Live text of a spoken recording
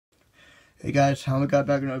Hey guys, Helmet got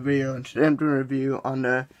back in a video, and today I'm doing a review on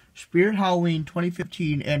the Spirit Halloween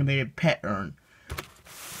 2015 animated pet urn.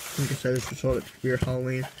 Like I said, this was sold at Spirit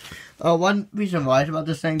Halloween. One piece of advice about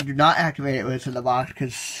this thing: do not activate it when it's in the box,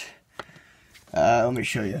 because let me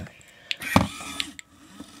show you.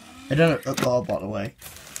 It doesn't go up all the way.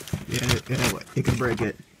 You can break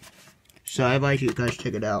it. So I advise you guys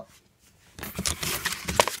take it out.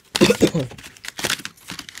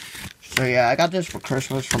 So yeah, I got this for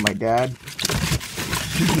Christmas from my dad.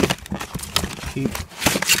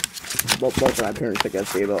 Both of my parents, I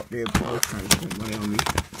guess, they both trying to spend money on me.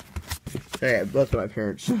 So yeah, both of my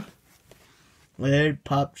parents. Lid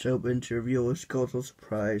pops open to reveal a skeletal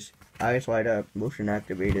surprise. Eyes light up, motion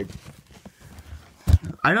activated.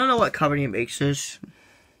 I don't know what company makes this.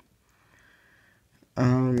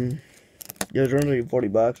 It was originally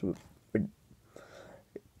 $40,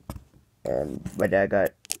 and my dad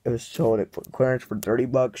got it was sold at clearance for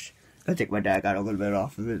 $30. I think my dad got a little bit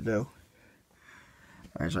off of it though.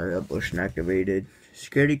 Alright, sorry, that motion activated.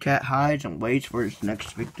 Scaredy cat hides and waits for its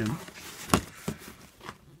next victim.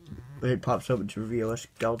 Lid pops open to reveal a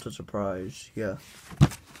skeletal surprise. Yeah.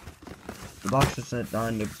 The box is not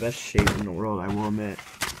in the best shape in the world, I will admit.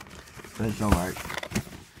 But it's alright.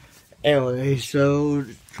 Anyway, so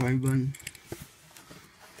try button.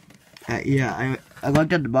 Yeah, I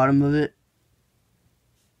looked at the bottom of it.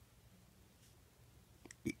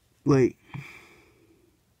 Wait.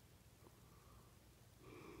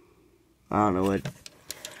 I don't know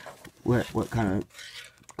what kind of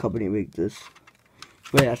company make this.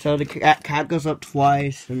 But yeah, so the cat goes up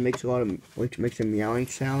twice and makes which makes a meowing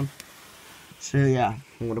sound. So yeah,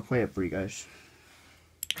 I'm gonna play it for you guys.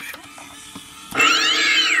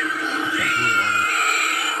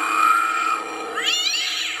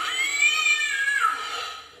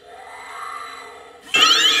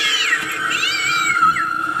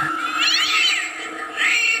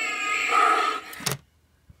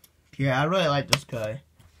 Yeah, I really like this guy.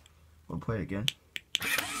 We'll play it again.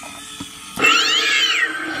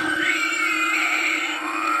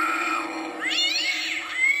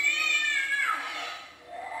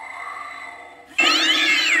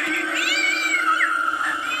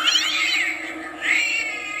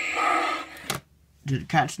 The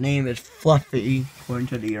cat's name is Fluffy, according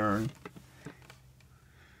to the urn.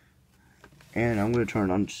 And I'm gonna turn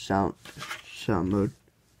on sound mode.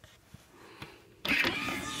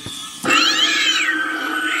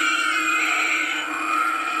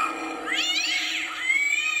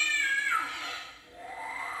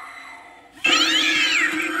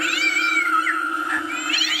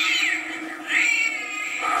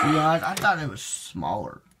 Yeah, I thought it was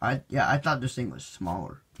smaller. I thought this thing was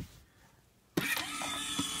smaller.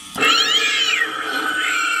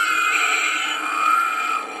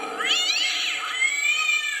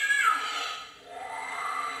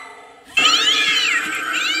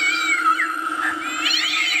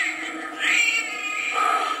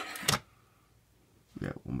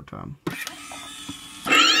 Yeah, one more time.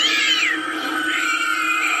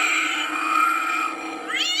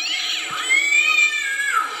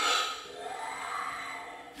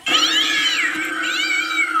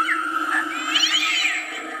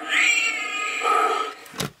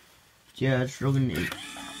 Yeah, it's really neat.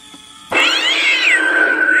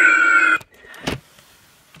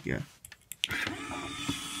 Yeah.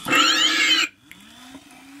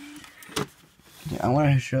 Yeah, I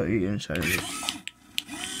want to show you inside of it.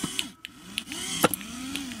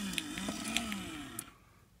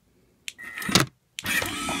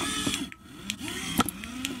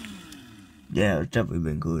 Yeah, it's definitely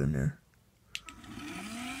been good in there.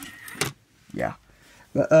 Yeah.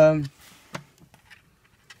 But,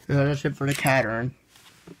 yeah, that's it for the cat urn.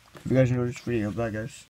 If you guys enjoyed this video, bye guys.